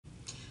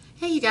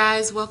Hey you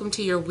guys, welcome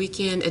to your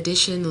weekend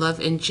edition Love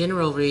in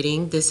General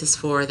reading. This is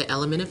for the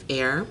element of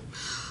air.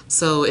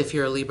 So if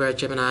you're a Libra,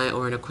 Gemini,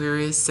 or an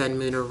Aquarius, Sun,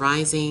 Moon, or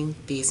Rising,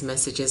 these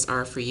messages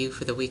are for you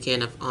for the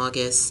weekend of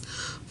August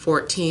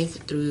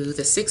 14th through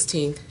the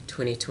 16th,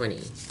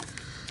 2020.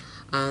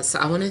 So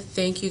I want to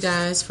thank you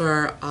guys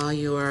for all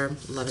your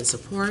love and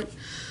support.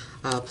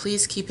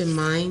 Please keep in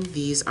mind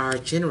these are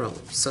general,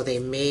 so they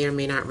may or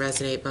may not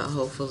resonate, but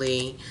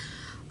hopefully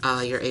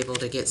you're able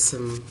to get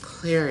some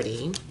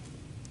clarity.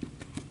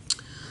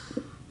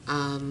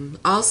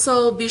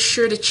 Also, be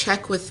sure to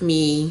check with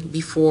me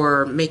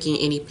before making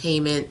any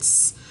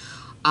payments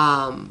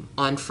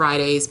on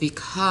Fridays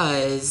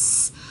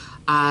because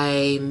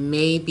I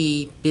may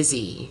be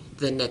busy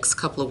the next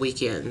couple of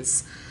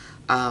weekends.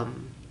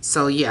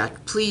 So yeah,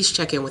 please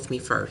check in with me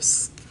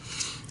first.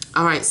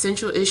 All right,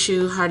 central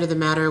issue, heart of the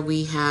matter,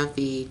 we have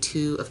the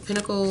Two of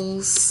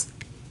Pentacles.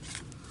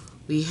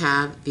 We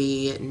have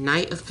the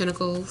Knight of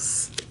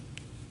Pentacles.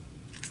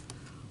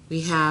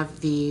 We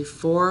have the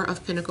Four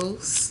of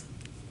Pentacles.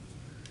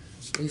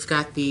 We've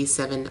got the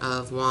Seven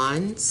of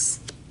Wands.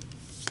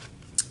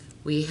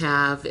 We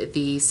have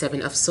the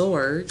Seven of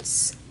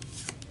Swords,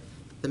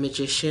 the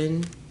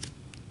Magician,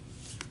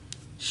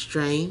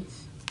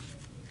 Strength,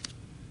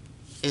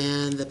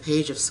 and the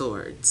Page of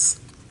Swords.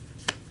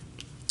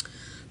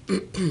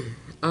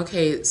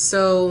 Okay,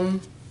 so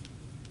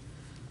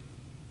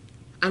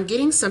I'm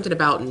getting something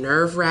about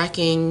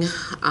nerve-wracking.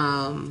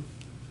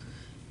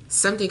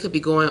 Something could be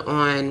going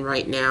on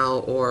right now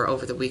or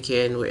over the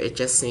weekend where it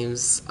just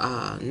seems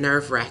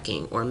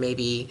nerve-wracking, or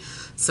maybe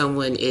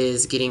someone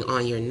is getting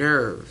on your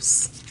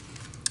nerves.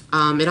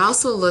 It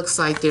also looks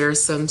like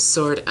there's some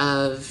sort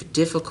of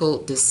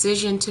difficult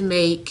decision to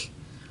make.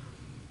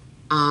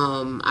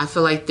 I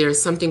feel like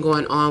there's something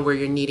going on where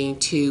you're needing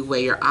to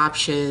weigh your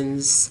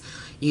options.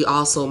 You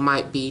also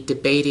might be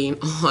debating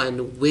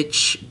on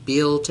which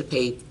bill to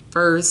pay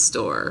first,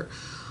 or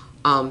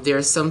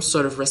there's some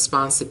sort of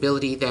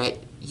responsibility that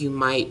you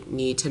might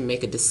need to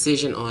make a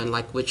decision on,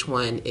 like which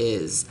one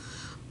is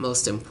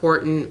most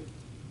important.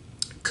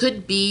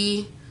 Could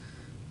be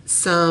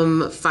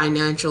some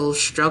financial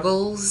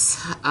struggles.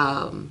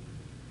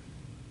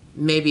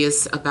 Maybe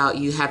it's about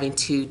you having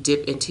to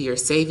dip into your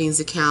savings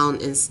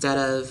account instead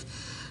of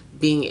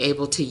being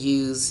able to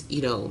use,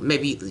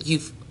 maybe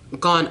you've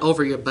gone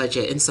over your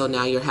budget and so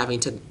now you're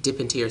having to dip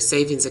into your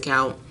savings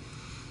account.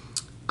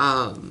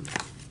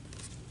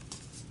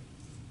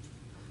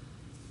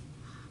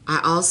 I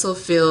also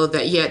feel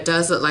that, yeah, it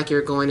does look like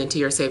you're going into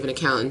your saving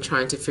account and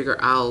trying to figure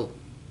out,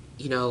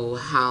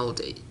 how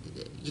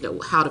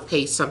to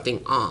pay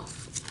something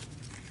off.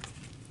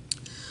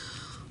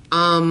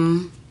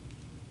 I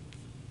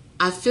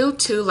feel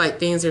too like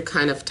things are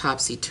kind of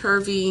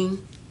topsy-turvy.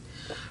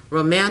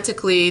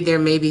 Romantically, there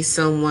may be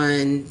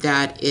someone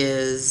that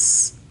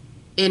is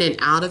in and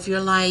out of your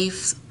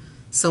life,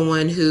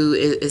 someone who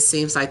it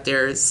seems like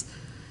there's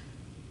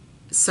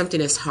something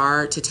that's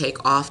hard to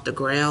take off the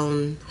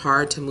ground,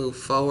 hard to move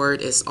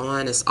forward. It's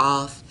on, it's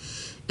off,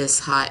 it's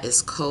hot,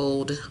 it's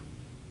cold.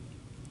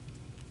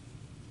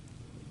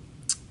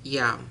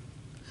 Yeah.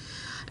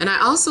 And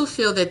I also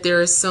feel that there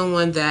is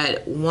someone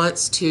that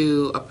wants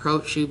to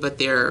approach you, but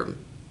they're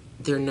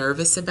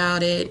nervous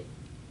about it.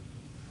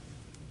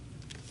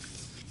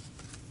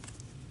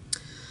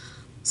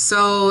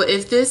 So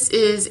if this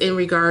is in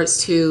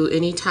regards to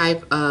any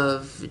type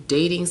of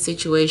dating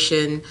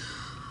situation,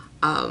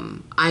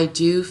 I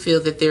do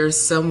feel that there's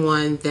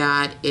someone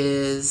that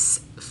is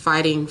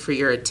fighting for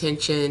your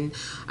attention.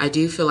 I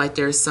do feel like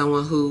there's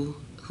someone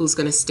who's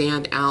going to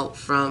stand out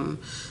from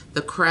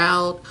the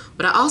crowd,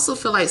 but I also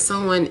feel like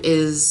someone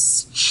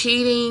is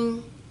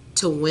cheating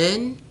to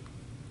win.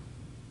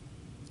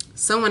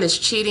 Someone is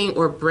cheating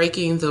or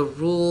breaking the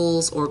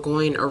rules or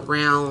going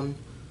around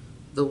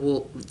the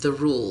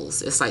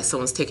rules. It's like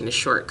someone's taking a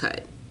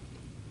shortcut.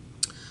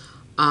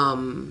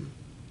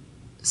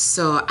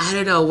 So I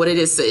don't know what it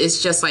is. It's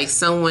just like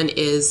someone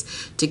is,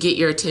 to get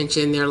your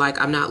attention, they're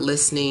like, I'm not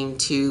listening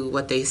to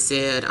what they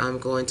said. I'm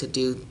going to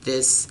do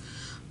this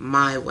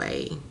my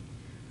way.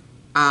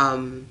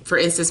 For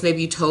instance,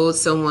 maybe you told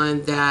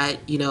someone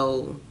that,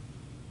 you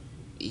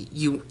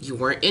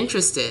weren't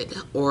interested,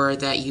 or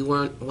that you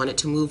wanted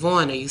to move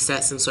on, or you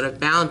set some sort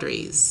of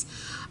boundaries.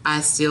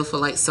 I still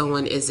feel like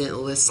someone isn't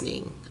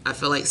listening. I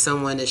feel like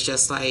someone is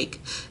just like,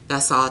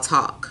 that's all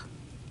talk.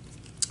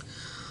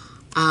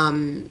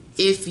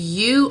 If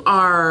you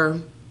are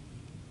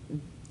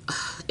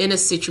in a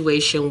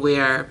situation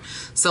where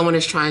someone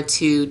is trying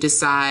to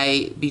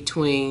decide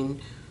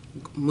between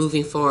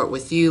moving forward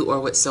with you or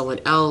with someone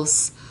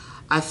else,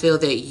 I feel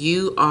that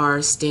you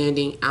are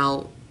standing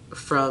out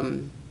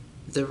from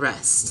the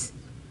rest.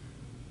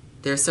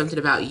 There's something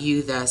about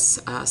you that's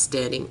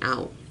standing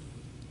out.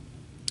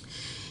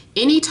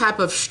 Any type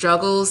of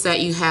struggles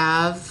that you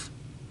have,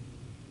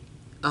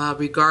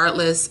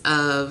 regardless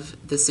of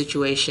the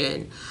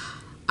situation,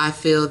 I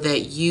feel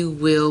that you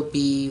will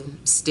be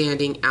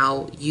standing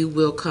out. You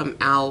will come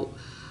out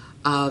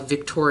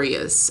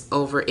victorious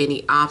over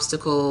any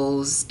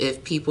obstacles.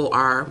 If people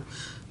are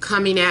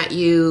coming at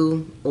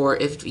you, or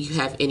if you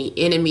have any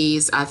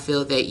enemies, I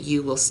feel that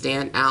you will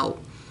stand out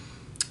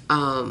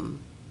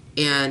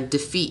and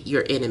defeat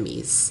your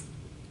enemies.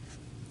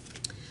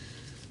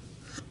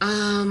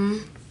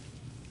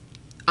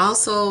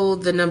 Also,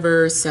 the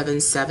number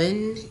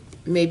 77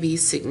 may be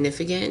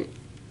significant.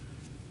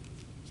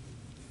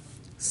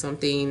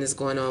 Something is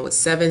going on with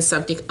 7.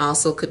 Something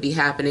also could be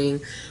happening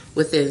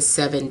within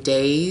 7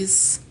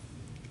 days.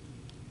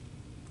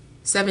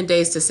 7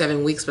 days to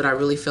 7 weeks, but I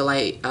really feel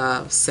like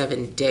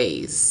 7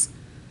 days.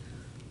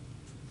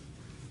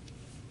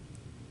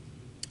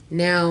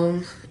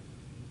 Now,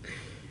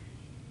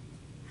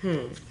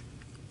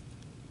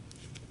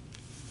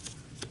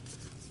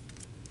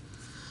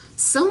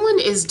 someone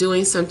is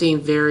doing something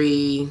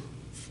very,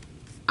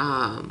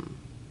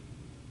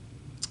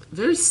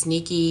 very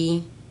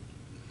sneaky.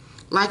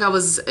 Like I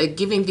was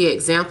giving the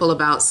example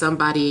about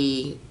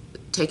somebody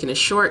taking a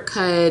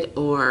shortcut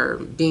or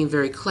being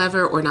very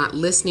clever or not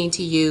listening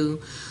to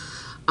you.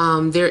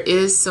 There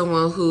is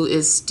someone who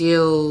is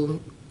still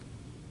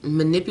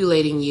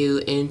manipulating you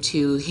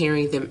into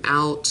hearing them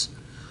out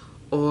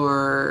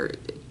or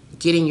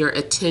getting your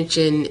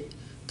attention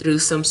through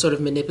some sort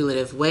of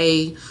manipulative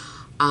way.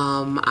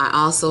 I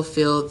also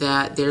feel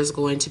that there's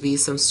going to be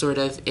some sort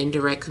of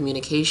indirect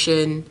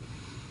communication.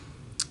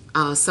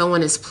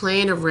 Someone is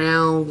playing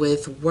around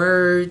with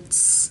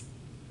words.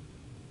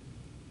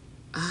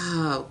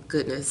 Oh,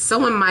 goodness.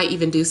 Someone might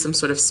even do some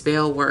sort of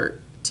spell work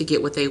to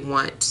get what they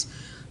want.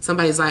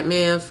 Somebody's like,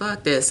 man,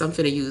 fuck this. I'm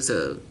finna use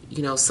a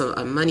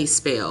money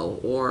spell,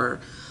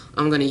 or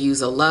I'm gonna use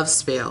a love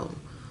spell,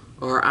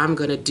 or I'm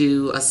gonna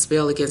do a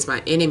spell against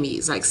my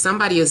enemies. Like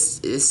somebody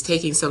is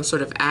taking some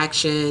sort of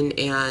action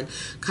and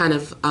kind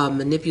of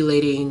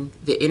manipulating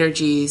the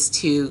energies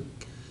to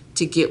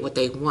get what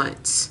they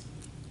want.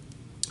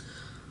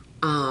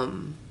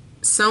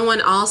 Someone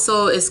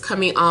also is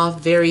coming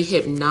off very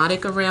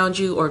hypnotic around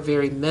you or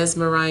very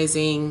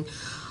mesmerizing.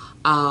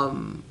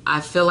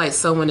 I feel like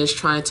someone is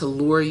trying to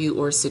lure you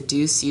or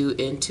seduce you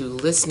into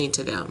listening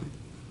to them.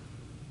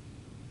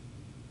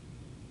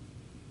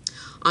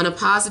 On a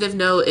positive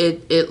note,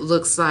 it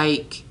looks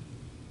like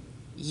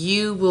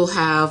you will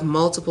have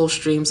multiple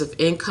streams of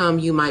income.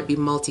 You might be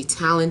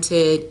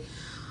multi-talented.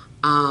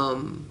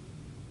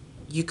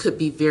 You could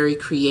be very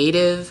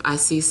creative. I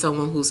see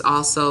someone who's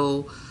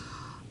also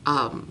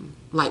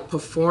like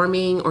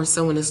performing, or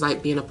someone is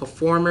like being a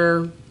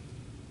performer.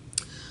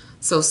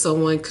 So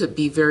someone could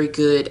be very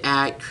good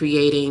at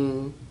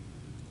creating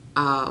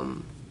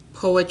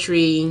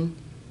poetry,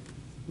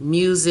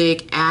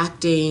 music,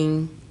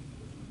 acting.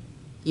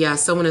 Yeah,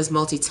 someone is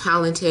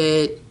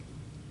multi-talented.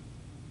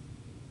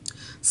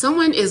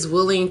 Someone is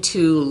willing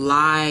to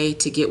lie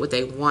to get what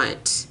they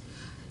want.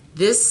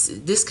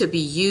 This could be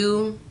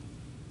you,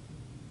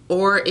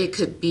 or it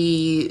could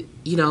be,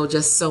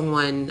 just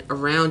someone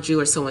around you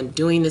or someone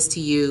doing this to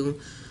you.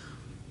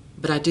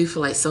 But I do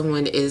feel like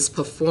someone is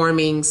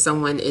performing,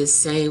 someone is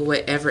saying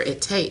whatever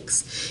it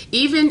takes.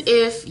 Even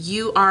if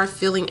you are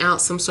filling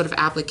out some sort of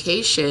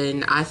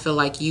application, I feel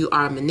like you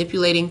are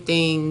manipulating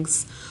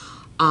things.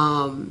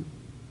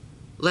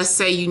 Let's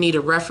say you need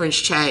a reference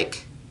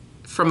check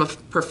from a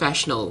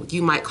professional.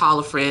 You might call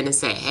a friend and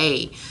say,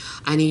 hey,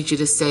 I need you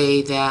to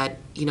say that,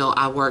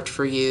 I worked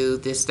for you,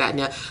 this, that,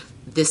 and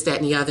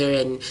the other,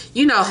 and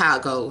you know how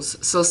it goes.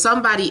 So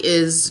somebody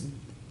is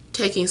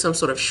taking some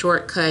sort of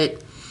shortcut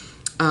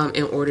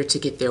in order to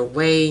get their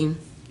way.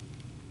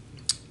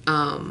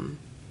 And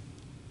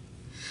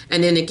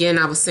then again,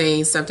 I was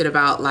saying something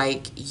about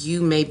like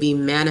you may be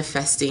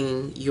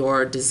manifesting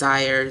your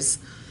desires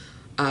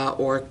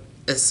or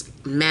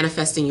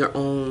manifesting your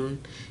own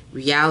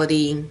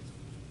reality.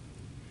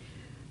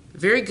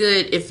 Very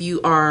good if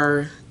you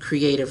are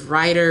creative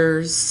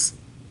writers.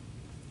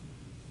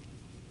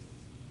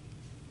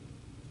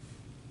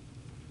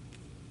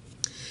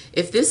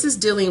 If this is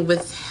dealing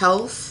with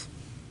health,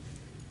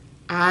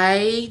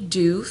 I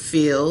do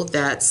feel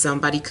that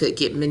somebody could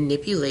get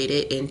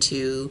manipulated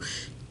into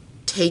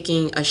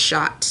taking a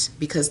shot,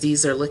 because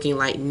these are looking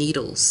like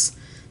needles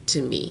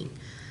to me.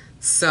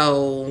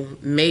 So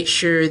make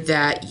sure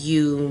that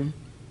you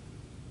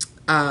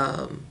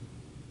ask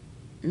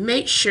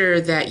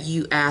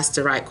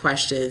the right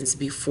questions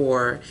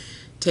before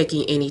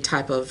taking any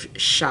type of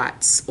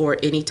shots or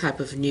any type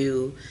of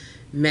new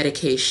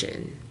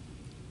medication.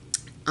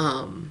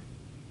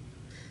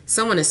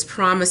 Someone is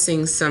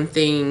promising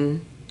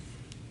something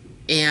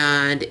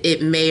and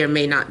it may or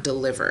may not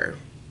deliver.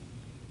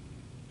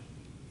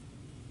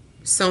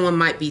 Someone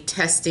might be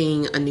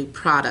testing a new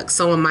product.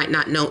 Someone might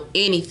not know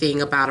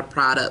anything about a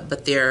product,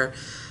 but they're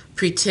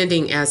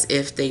pretending as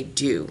if they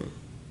do.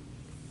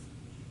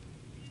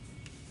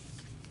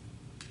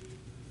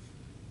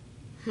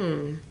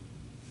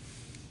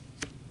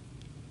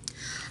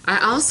 I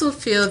also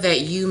feel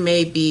that you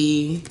may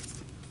be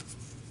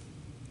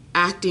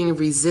acting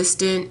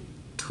resistant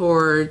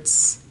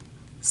towards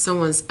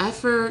someone's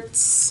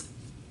efforts.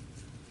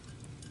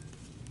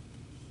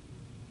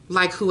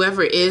 Like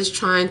whoever is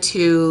trying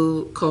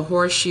to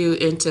coerce you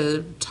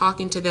into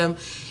talking to them,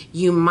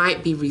 You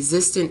might be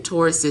resistant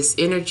towards this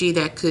energy.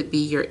 That could be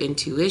your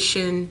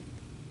intuition.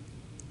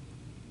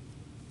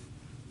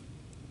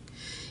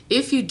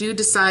 If you do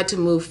decide to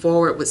move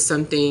forward with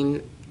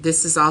something,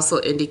 this is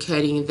also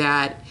indicating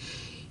that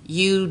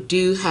you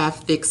do have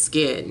thick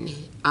skin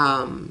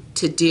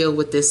to deal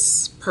with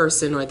this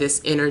person or this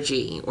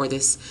energy or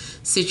this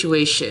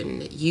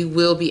situation. You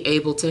will be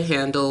able to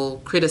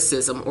handle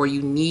criticism, or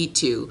you need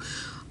to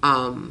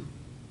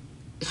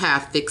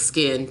have thick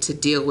skin to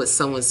deal with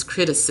someone's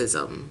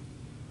criticism.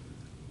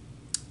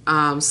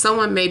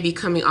 Someone may be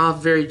coming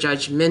off very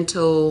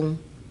judgmental.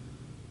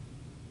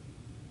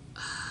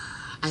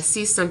 I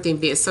see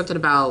something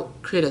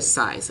about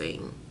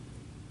criticizing.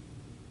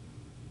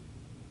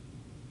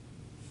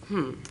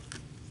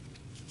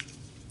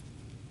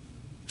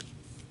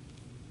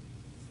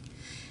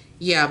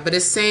 Yeah, but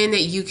it's saying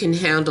that you can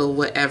handle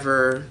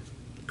whatever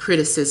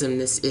criticism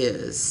this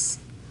is.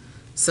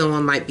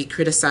 Someone might be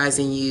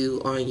criticizing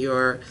you on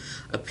your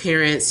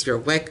appearance, your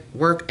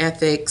work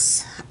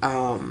ethics,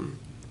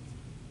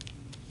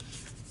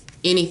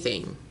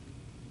 anything.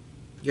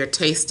 Your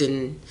taste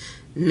in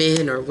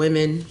men or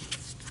women.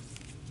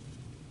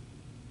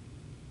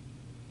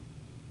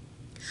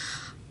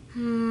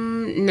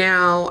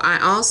 Now, I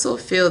also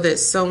feel that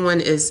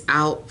someone is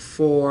out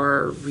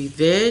for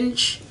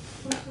revenge.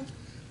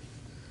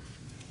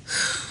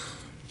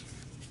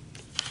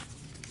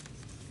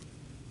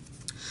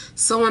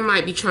 Someone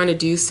might be trying to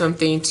do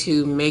something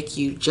to make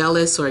you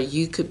jealous, or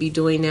you could be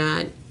doing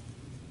that.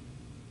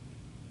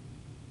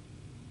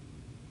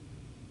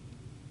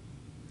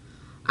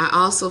 I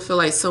also feel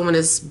like someone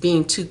is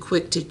being too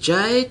quick to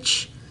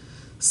judge.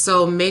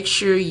 So make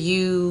sure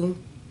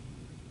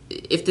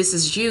if this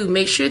is you,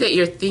 make sure that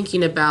you're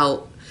thinking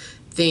about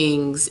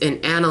things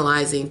and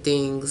analyzing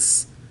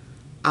things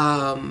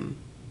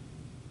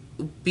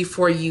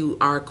before you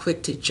are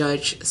quick to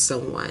judge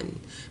someone,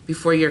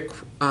 before you're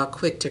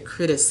quick to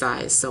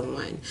criticize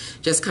someone.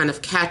 Just kind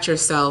of catch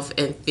yourself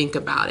and think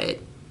about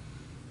it.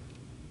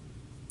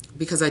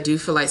 Because I do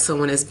feel like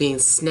someone is being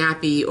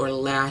snappy or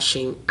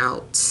lashing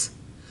out.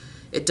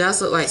 It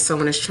does look like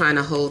someone is trying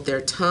to hold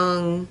their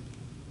tongue.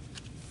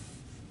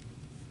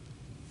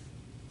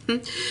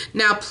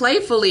 Now,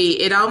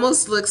 playfully, it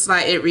almost looks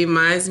like it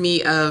reminds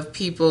me of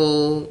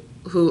people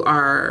who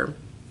are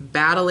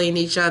battling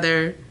each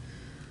other,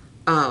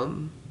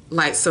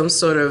 like some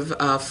sort of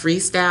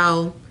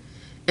freestyle,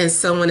 and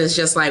someone is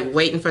just like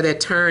waiting for their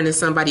turn, and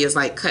somebody is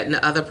like cutting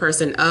the other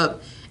person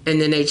up,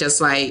 and then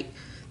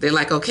they're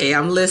like, okay,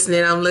 I'm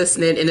listening,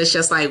 and it's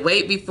just like,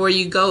 wait, before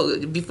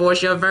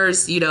it's your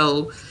verse,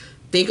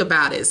 think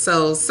about it.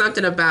 So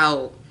something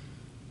about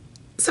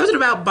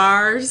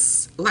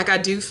bars, like I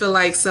do feel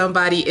like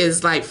somebody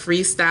is like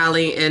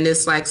freestyling and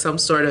it's like some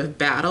sort of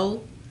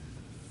battle.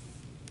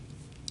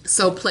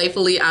 So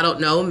playfully, I don't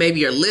know, maybe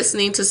you're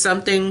listening to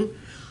something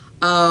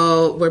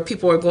where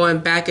people are going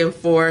back and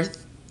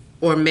forth,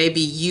 or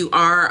maybe you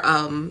are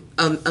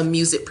a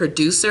music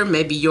producer,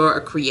 maybe you're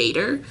a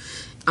creator,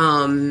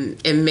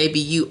 and maybe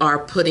you are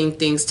putting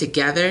things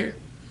together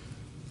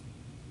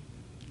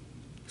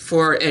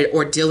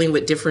or dealing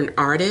with different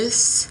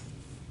artists.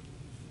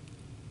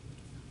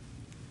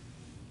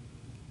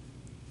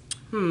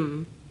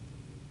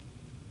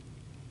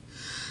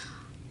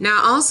 Now,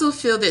 I also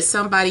feel that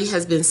somebody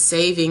has been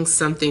saving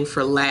something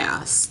for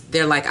last.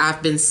 They're like,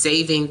 I've been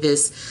saving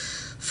this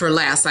for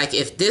last. Like,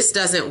 if this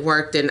doesn't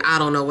work, then I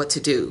don't know what to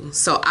do.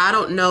 So I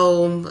don't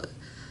know.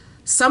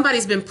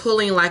 Somebody's been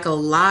pulling like a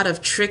lot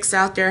of tricks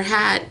out their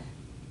hat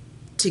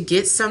to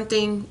get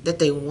something that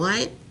they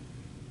want.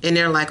 And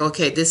they're like,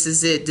 okay, this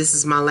is it. This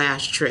is my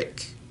last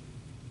trick.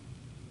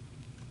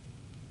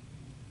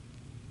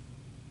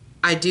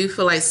 I do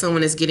feel like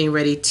someone is getting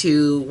ready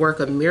to work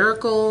a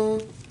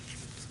miracle.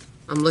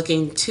 I'm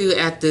looking too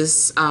at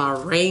this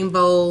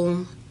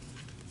rainbow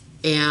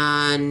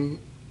and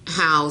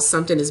how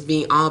something is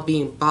all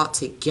being brought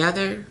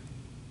together.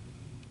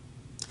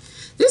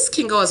 This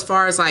can go as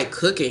far as like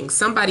cooking.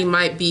 Somebody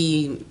might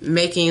be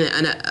making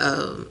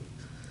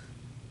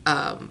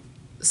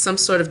some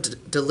sort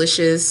of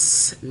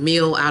delicious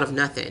meal out of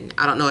nothing.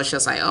 I don't know. It's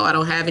just like, oh, I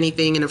don't have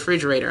anything in the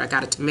refrigerator. I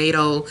got a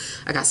tomato.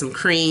 I got some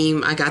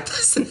cream. I got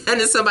this. And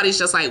then somebody's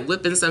just like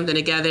whipping something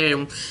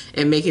together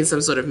and making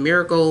some sort of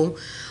miracle.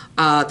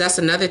 That's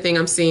another thing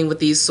I'm seeing with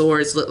these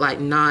swords, look like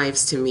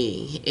knives to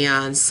me.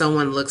 And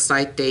someone looks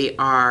like they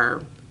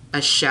are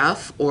a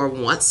chef or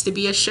wants to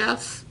be a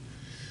chef.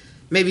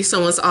 Maybe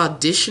someone's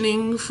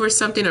auditioning for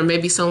something, or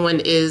maybe someone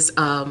is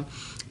an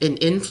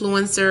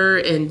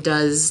influencer and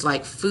does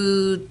like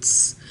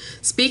foods.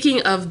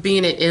 Speaking of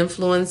being an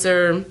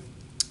influencer,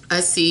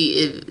 I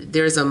see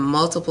there's a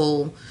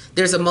multitude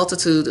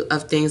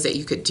of things that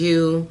you could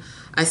do.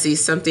 I see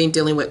something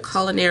dealing with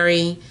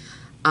culinary.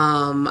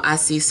 I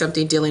see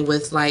something dealing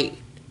with like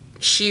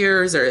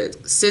shears or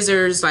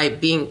scissors, like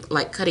being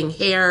like cutting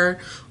hair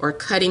or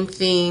cutting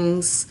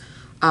things,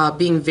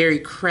 being very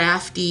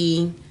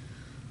crafty.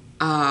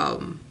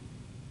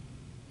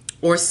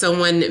 Or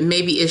someone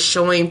maybe is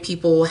showing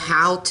people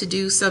how to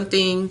do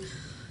something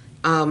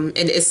And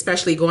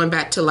especially going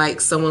back to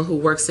like someone who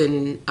works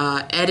in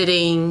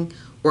editing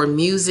or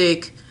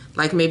music,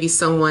 like maybe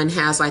someone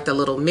has like a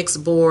little mix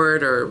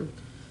board or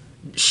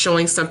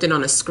showing something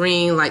on a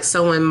screen. Like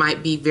someone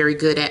might be very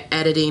good at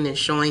editing and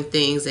showing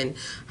things and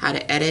how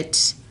to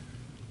edit.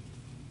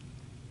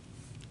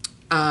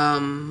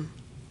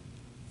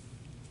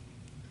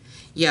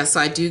 Yeah, so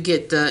I do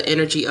get the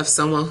energy of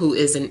someone who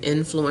is an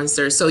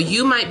influencer. So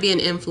you might be an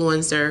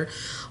influencer,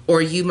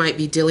 or you might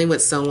be dealing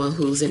with someone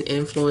who's an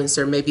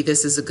influencer. Maybe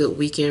this is a good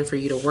weekend for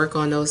you to work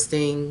on those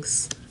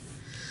things.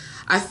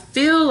 I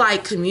feel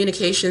like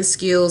communication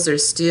skills are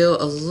still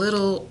a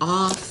little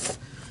off,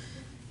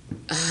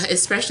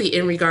 especially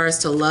in regards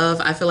to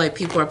love. I feel like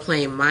people are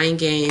playing mind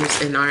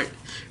games and aren't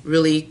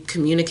really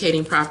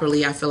communicating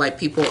properly. I feel like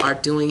people are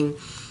doing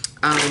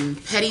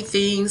petty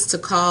things to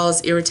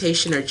cause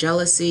irritation or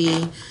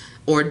jealousy,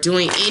 or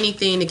doing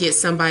anything to get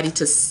somebody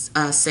to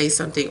say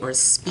something or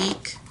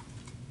speak.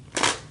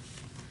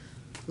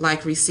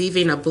 Like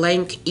receiving a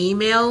blank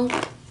email,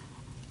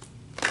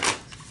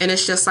 and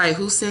it's just like,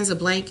 who sends a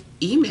blank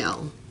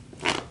email?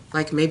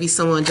 Like maybe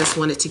someone just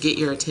wanted to get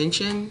your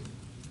attention.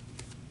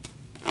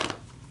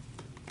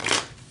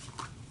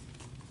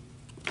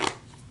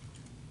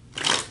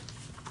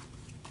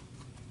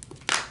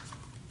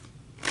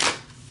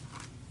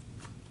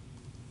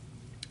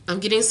 I'm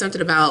getting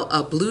something about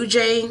a blue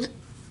jay.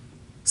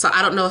 So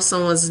I don't know if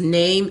someone's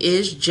name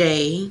is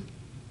Jay,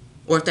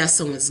 or if that's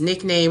someone's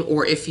nickname,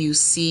 or if you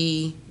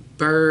see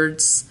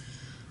birds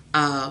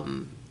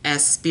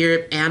as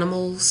spirit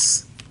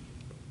animals.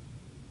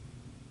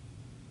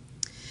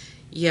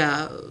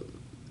 Yeah,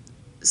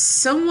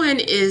 someone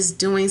is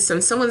doing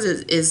someone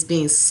is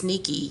being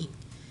sneaky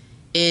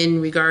in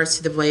regards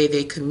to the way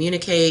they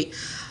communicate.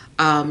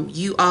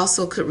 You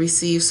also could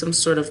receive some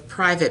sort of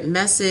private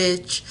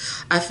message.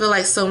 I feel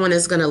like someone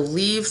is going to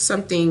leave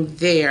something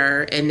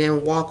there and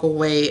then walk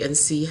away and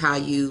see how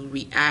you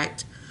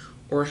react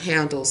or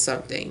handle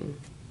something.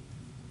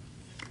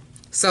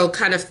 So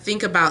kind of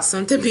think about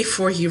something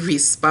before you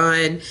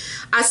respond.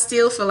 I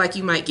still feel like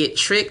you might get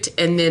tricked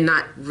and then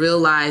not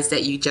realize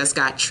that you just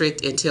got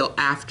tricked until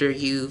after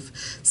you've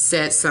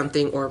said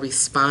something or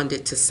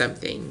responded to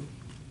something.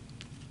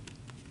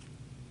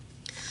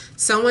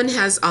 Someone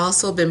has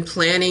also been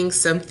planning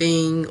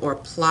something or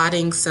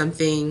plotting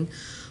something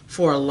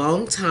for a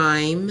long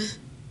time,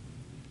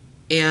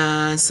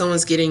 and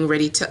someone's getting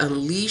ready to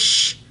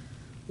unleash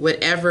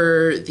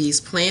whatever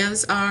these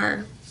plans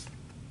are.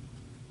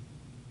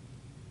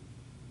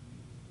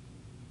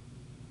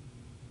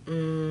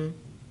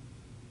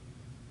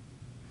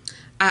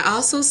 I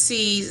also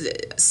see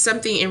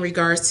something in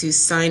regards to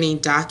signing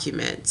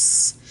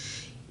documents.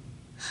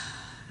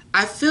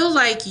 I feel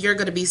like you're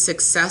going to be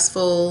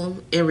successful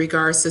in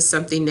regards to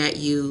something that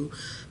you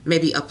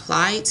maybe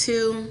apply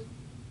to.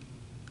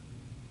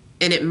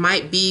 And it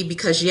might be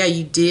because, yeah,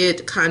 you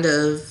did kind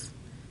of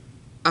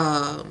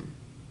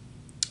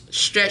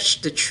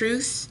stretch the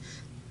truth.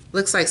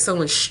 Looks like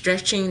someone's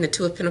stretching. The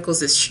Two of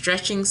Pentacles is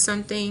stretching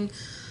something.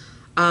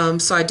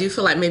 So I do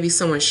feel like maybe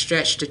someone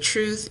stretched the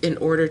truth in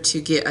order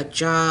to get a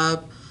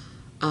job,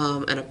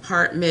 an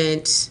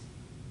apartment,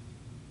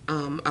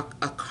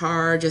 a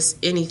car, just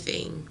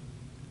anything.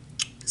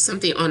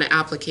 Something on an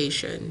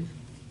application.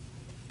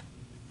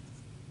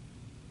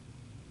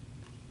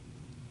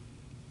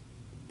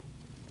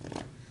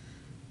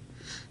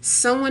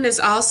 Someone is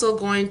also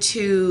going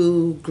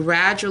to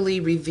gradually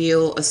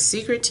reveal a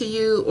secret to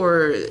you,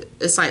 or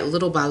it's like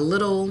little by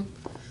little.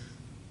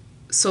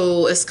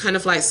 So it's kind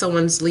of like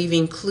someone's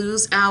leaving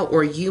clues out,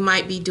 or you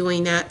might be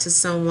doing that to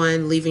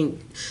someone,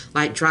 leaving,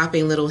 like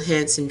dropping little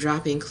hints and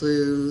dropping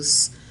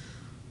clues,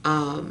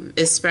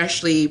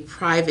 especially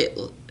private,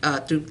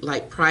 through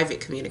like private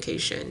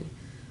communication.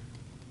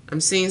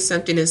 I'm seeing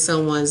something in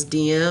someone's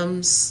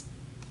DMs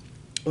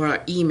or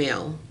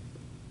email.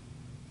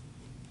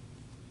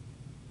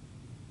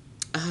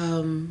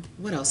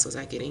 What else was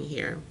I getting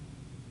here?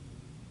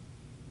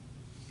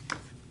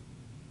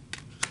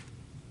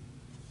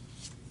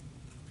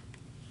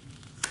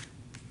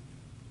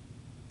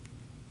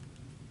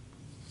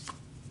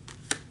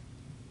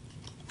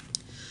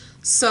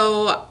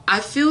 So I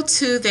feel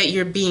too that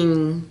you're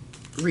being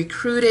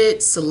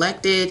recruited,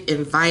 selected,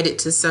 invited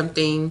to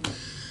something.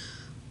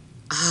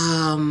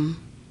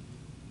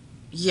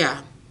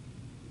 Yeah.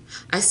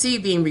 I see you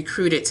being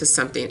recruited to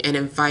something and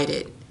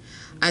invited.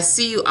 I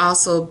see you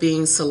also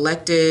being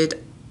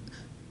selected,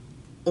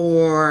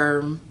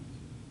 or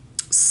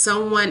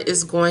someone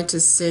is going to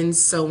send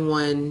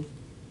someone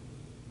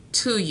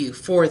to you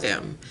for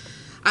them.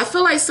 I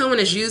feel like someone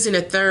is using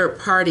a third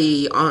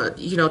party on,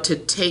 to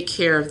take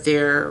care of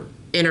their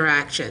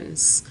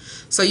interactions.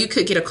 So you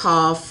could get a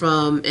call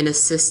from an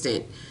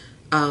assistant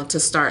to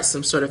start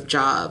some sort of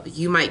job.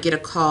 You might get a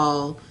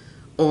call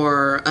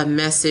or a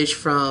message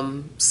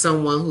from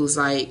someone who's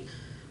like,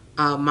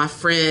 my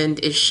friend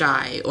is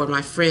shy, or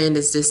my friend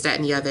is this, that,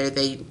 and the other.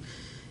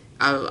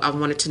 I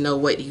wanted to know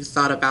what you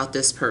thought about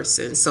this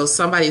person. So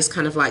somebody's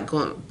kind of like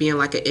being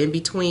like an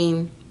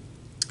in-between.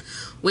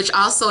 which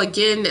also,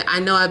 again, I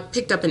know I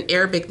picked up an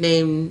Arabic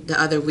name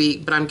the other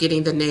week, but I'm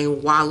getting the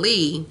name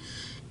Wali,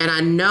 and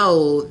I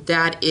know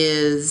that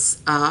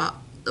is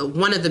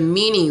one of the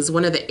meanings,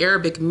 one of the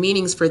Arabic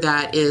meanings for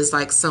that is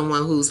like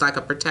someone who's like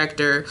a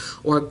protector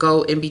or a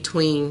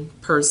go-in-between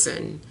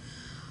person.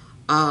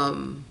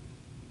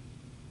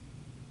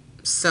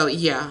 So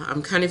yeah,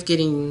 I'm kind of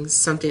getting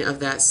something of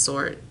that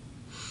sort.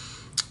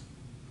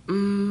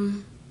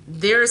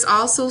 There's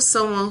also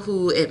someone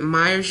who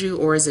admires you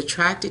or is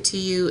attracted to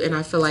you, and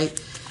I feel like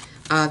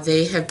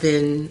they have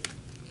been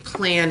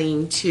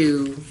planning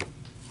to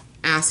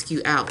ask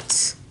you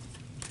out.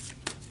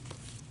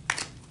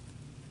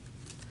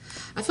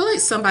 I feel like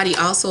somebody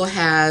also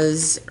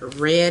has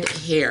red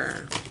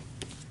hair,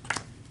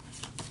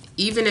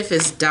 even if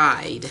it's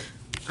dyed.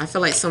 I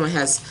feel like someone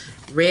has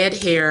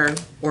red hair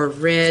or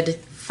red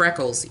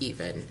freckles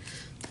even.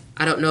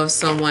 I don't know if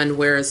someone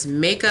wears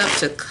makeup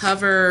to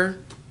cover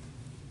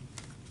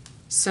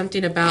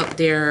something about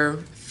their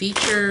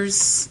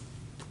features.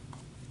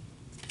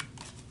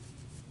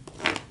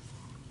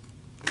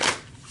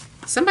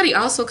 Somebody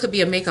also could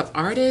be a makeup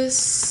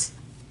artist.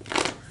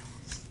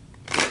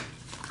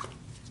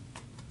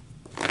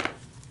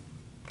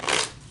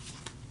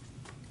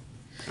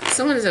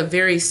 Someone is a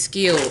very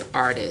skilled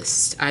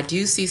artist. I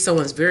do see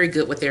someone's very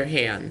good with their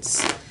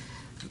hands.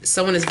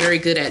 Someone is very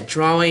good at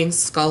drawing,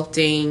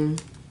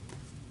 sculpting.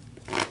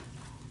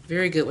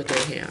 Very good with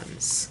their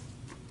hands.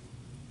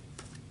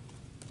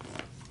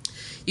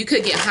 You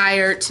could get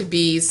hired to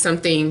be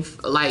something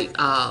like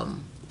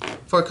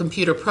for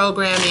computer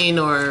programming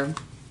or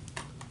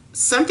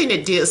something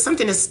that deals,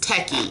 something that's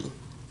techie.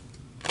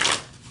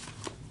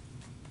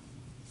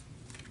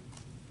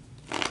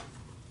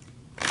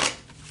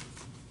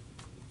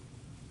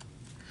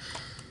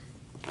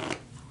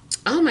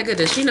 Oh my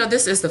goodness, you know,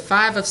 this is the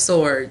Five of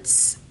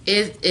Swords.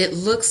 It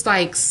looks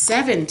like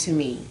 7 to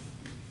me.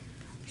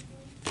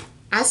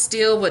 I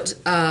still would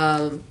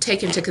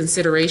take into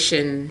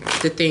consideration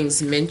the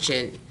things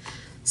mentioned.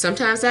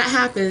 Sometimes that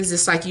happens.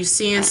 It's like you're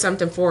seeing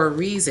something for a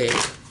reason.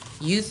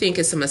 You think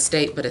it's a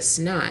mistake, but it's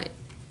not.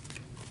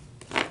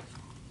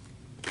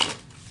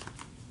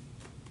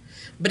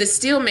 But it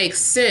still makes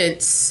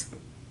sense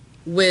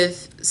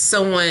with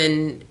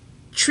someone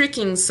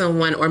tricking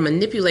someone or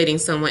manipulating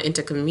someone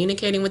into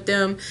communicating with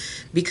them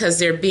because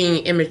they're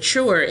being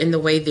immature in the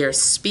way they're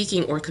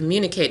speaking or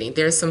communicating.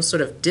 There's some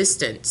sort of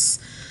distance.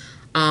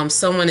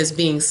 Someone is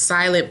being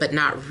silent but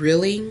not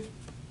really.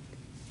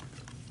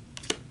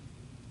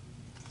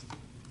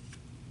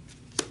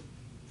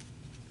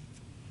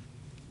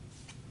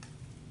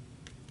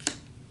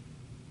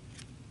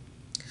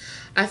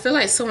 I feel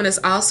like someone is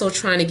also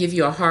trying to give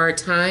you a hard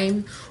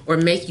time or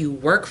make you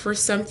work for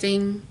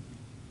something.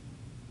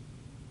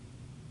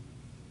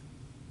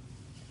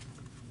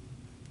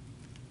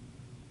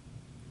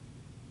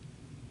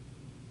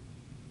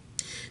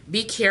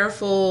 Be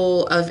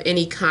careful of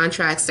any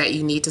contracts that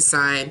you need to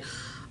sign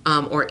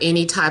or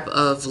any type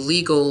of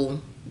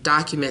legal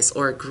documents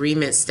or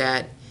agreements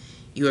that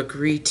you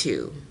agree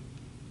to,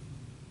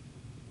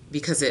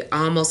 because it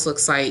almost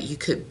looks like you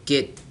could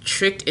get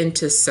tricked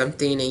into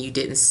something and you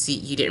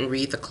didn't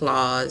read the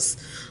clause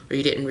or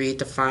you didn't read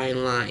the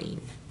fine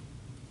line.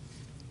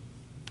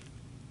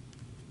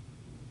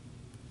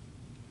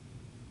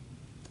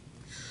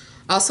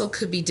 Also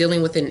could be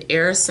dealing with an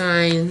air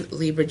sign,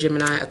 Libra,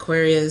 Gemini,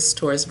 Aquarius,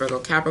 Taurus, Virgo,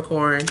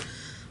 Capricorn,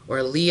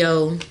 or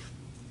Leo.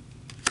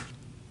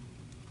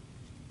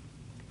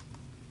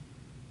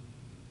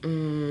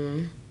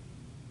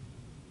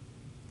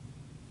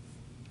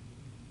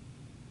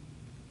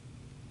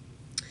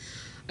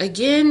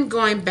 Again,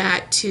 going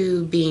back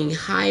to being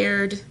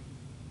hired.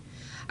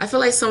 I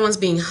feel like someone's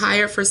being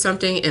hired for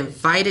something,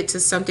 invited to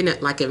something,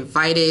 like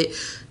invited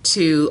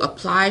to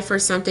apply for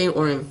something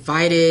or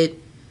invited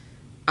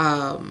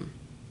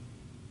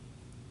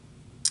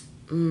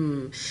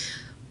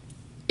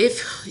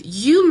if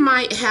you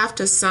might have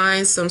to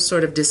sign some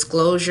sort of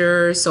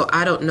disclosure. So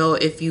I don't know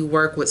if you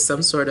work with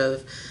some sort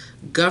of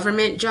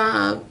government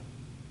job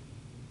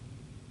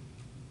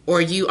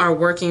or you are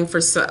working for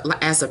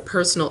as a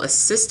personal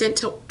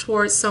assistant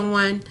towards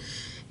someone,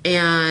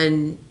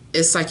 and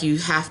it's like you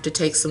have to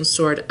take some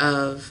sort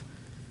of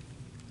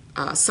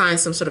sign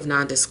some sort of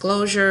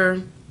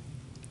non-disclosure.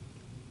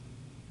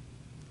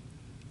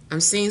 I'm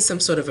seeing some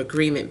sort of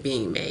agreement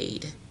being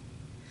made.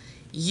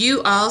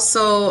 You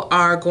also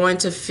are going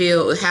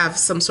to have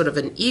some sort of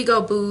an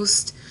ego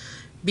boost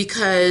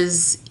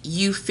because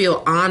you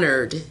feel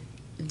honored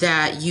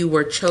that you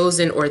were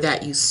chosen or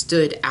that you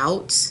stood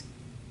out.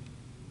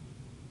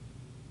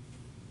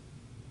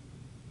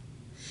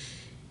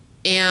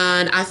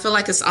 And I feel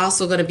like it's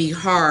also going to be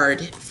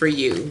hard for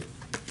you.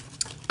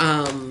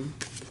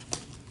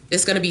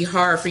 It's going to be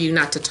hard for you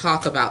not to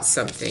talk about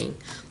something.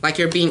 Like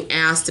you're being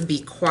asked to be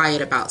quiet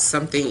about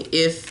something.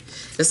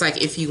 If it's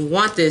like, if you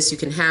want this, you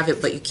can have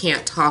it, but you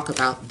can't talk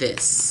about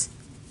this.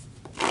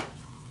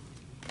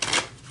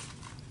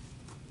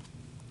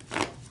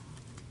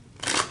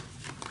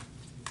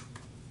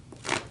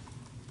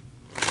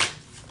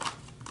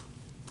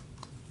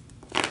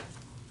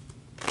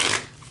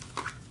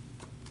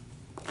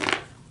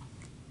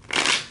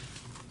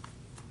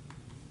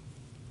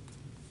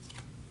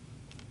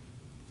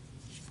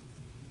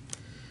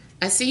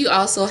 I see you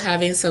also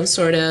having some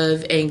sort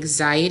of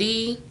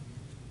anxiety,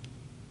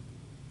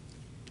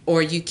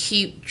 or you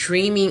keep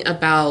dreaming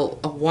about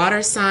a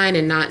water sign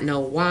and not know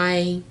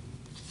why.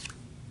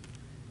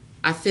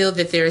 I feel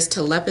that there's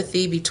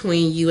telepathy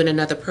between you and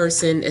another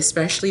person,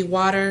 especially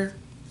water.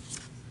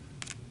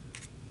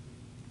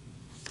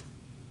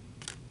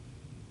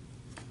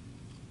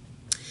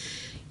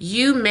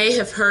 You may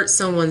have hurt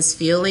someone's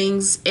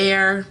feelings,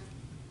 air,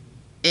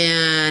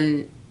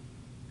 and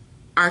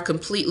are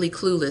completely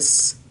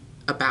clueless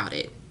about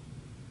it.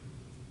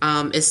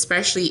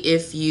 Especially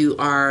if you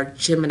are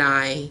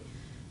Gemini,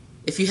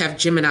 if you have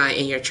Gemini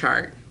in your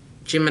chart,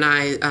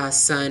 Gemini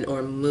sun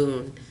or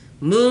moon.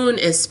 Moon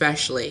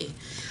especially.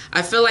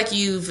 I feel like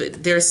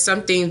there's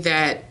something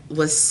that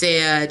was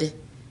said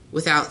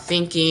without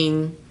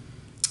thinking,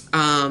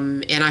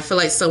 and I feel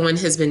like someone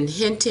has been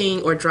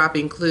hinting or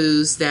dropping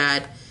clues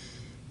that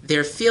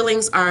their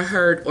feelings are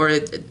hurt, or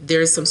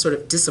there's some sort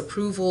of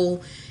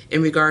disapproval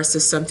in regards to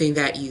something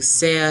that you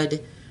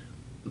said,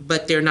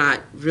 but they're not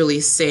really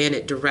saying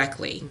it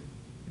directly.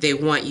 They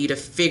want you to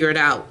figure it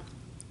out,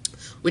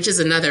 which is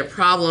another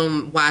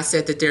problem why I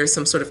said that there's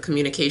some sort of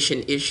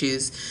communication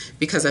issues,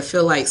 because I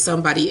feel like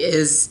somebody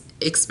is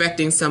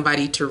expecting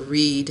somebody to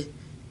read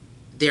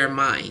their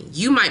mind.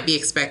 You might be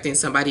expecting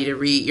somebody to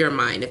read your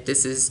mind if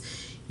this is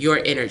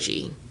your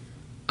energy.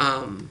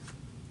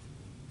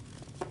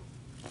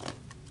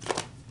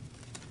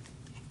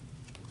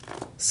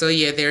 So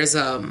yeah, there's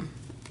a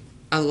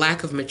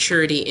lack of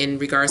maturity in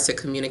regards to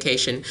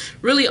communication,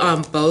 really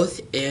on both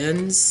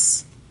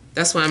ends.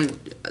 That's why I'm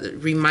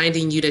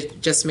reminding you to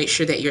just make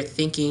sure that you're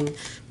thinking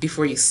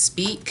before you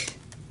speak.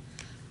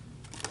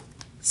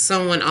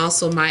 Someone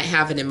also might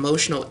have an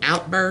emotional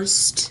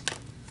outburst.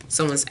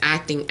 Someone's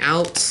acting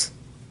out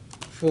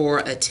for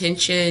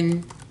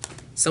attention.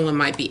 Someone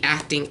might be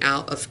acting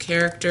out of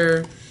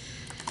character.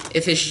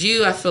 If it's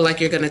you, I feel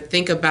like you're going to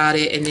think about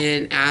it and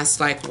then ask,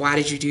 like, why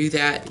did you do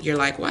that? You're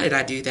like, why did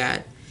I do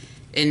that?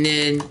 And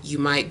then you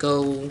might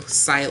go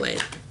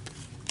silent.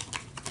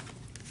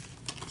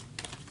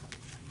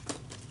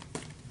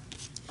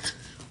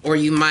 Or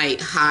you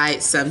might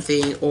hide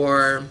something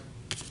or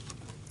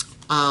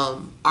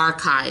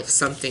archive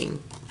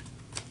something.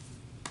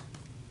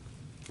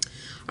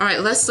 All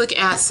right, let's look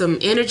at some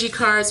energy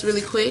cards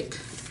really quick.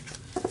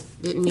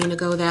 Didn't mean to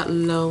go that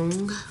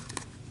long.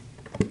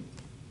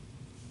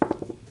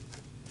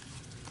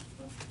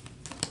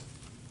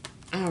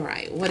 All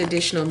right, what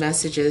additional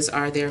messages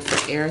are there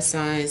for air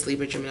signs,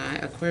 Libra, Gemini,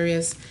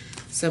 Aquarius,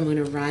 Sun, Moon,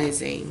 and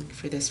Rising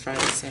for this Friday,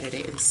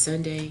 Saturday, and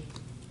Sunday?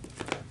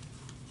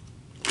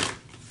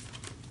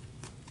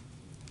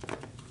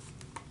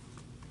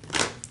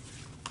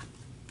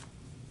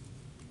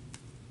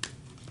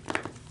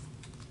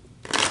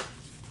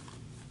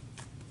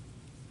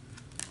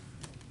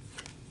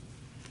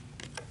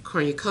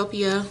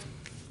 Cornucopia,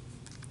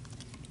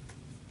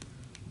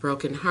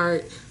 broken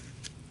heart,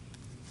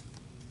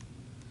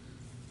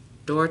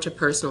 door to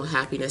personal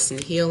happiness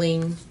and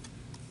healing,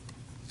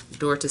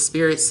 door to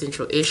spirit,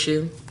 central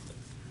issue.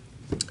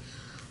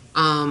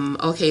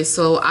 Okay,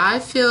 so I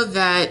feel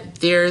that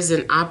there's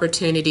an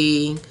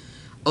opportunity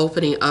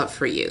opening up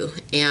for you,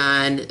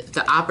 and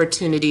the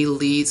opportunity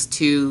leads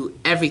to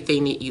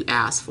everything that you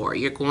ask for.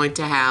 You're going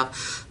to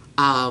have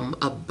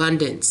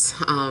abundance,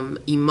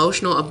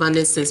 emotional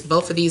abundance. Since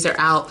both of these are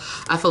out,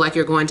 I feel like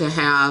you're going to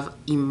have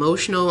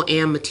emotional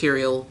and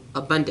material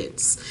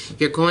abundance.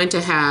 You're going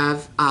to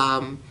have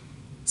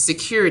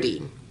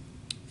security,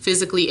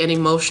 physically and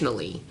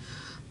emotionally.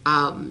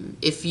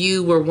 If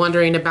you were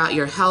wondering about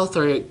your health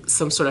or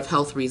some sort of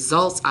health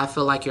results, I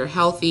feel like you're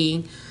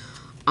healthy.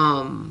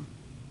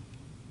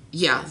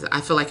 Yeah,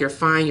 I feel like you're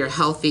fine, you're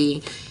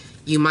healthy.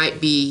 You might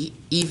be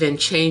even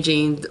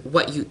changing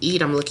what you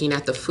eat. I'm looking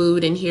at the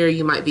food in here.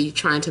 You might be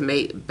trying to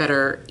make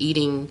better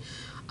eating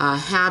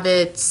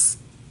habits,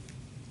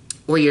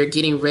 or you're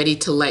getting ready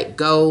to let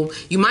go.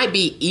 You might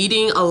be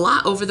eating a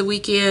lot over the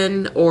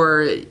weekend,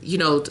 or, you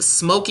know,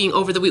 smoking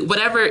over the week,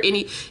 whatever,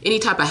 any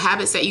type of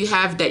habits that you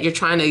have that you're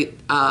trying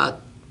to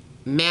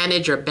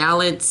manage or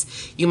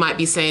balance. You might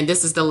be saying,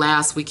 this is the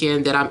last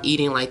weekend that I'm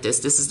eating like this.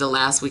 This is the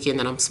last weekend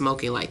that I'm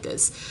smoking like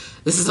this.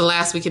 This is the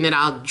last weekend that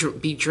I'll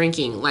be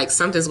drinking. Like,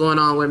 something's going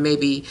on where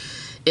maybe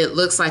it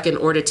looks like in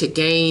order to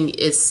gain,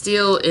 it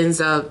still ends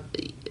up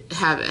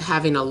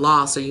having a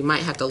loss, or you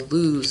might have to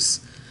lose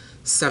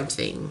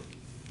something.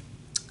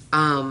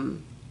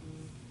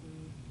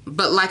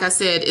 But like I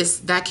said,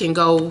 that can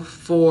go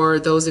for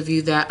those of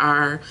you that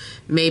are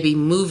maybe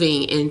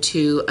moving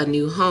into a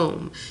new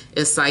home.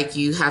 It's like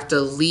you have to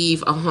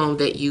leave a home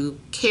that you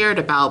cared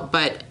about,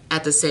 but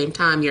at the same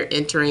time, you're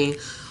entering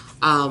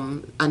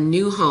a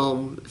new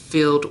home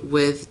filled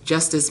with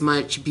just as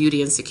much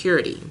beauty and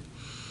security.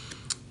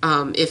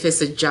 If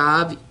it's a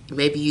job,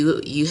 maybe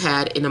you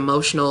had an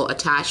emotional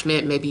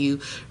attachment, maybe you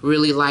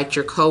really liked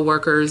your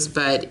coworkers,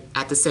 but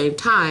at the same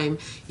time,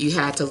 you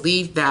had to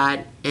leave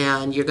that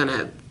and you're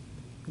gonna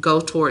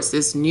go towards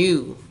this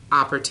new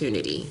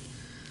opportunity.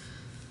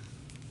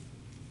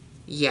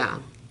 Yeah.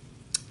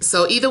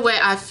 So either way,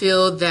 I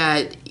feel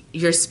that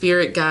your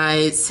spirit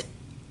guides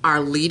are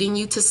leading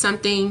you to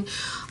something.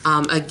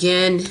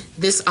 Again,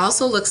 this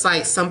also looks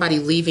like somebody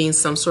leaving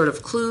some sort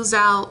of clues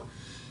out.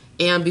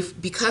 And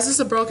because it's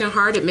a broken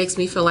heart, it makes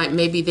me feel like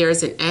maybe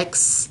there's an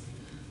ex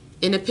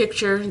in a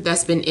picture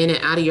that's been in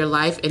and out of your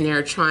life, and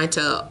they're trying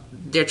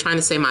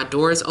to say, my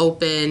door is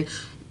open.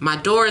 My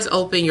door is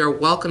open. You're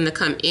welcome to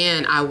come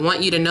in. I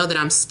want you to know that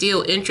I'm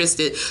still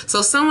interested.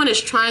 So someone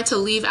is trying to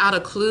leave out a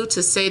clue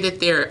to say that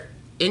they're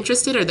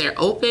interested or they're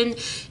open.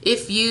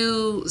 If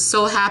you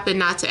so happen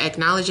not to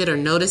acknowledge it or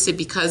notice it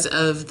because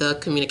of the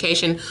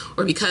communication,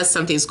 or because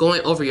something's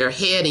going over your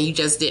head and you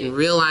just didn't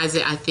realize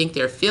it, I think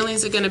their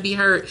feelings are going to be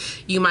hurt.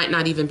 You might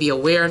not even be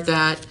aware of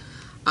that.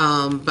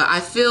 But I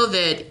feel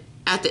that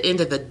at the end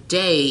of the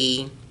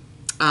day,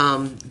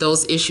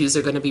 those issues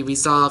are going to be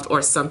resolved,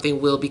 or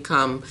something will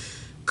become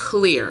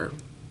clear.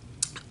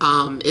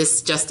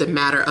 It's just a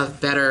matter of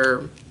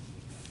better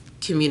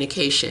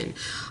communication.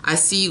 I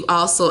see you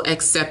also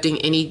accepting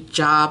any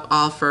job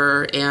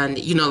offer, and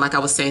like I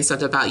was saying,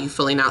 something about you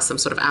filling out some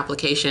sort of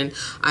application.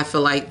 I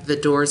feel like the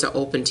doors are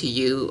open to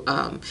you.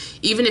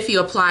 Even if you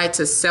apply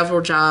to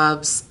several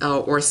jobs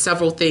or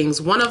several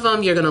things, one of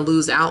them you're going to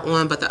lose out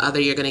on, but the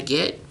other you're going to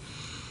get.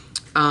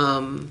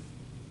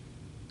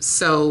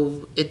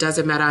 So it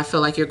doesn't matter. I feel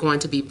like you're going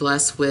to be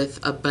blessed with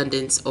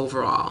abundance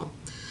overall.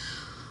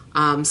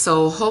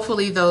 So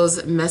hopefully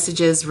those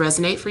messages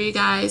resonate for you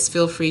guys.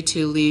 Feel free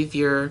to leave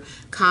your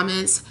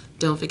comments.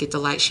 Don't forget to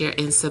like, share,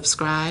 and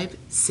subscribe.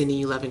 Sending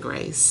you love and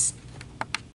grace.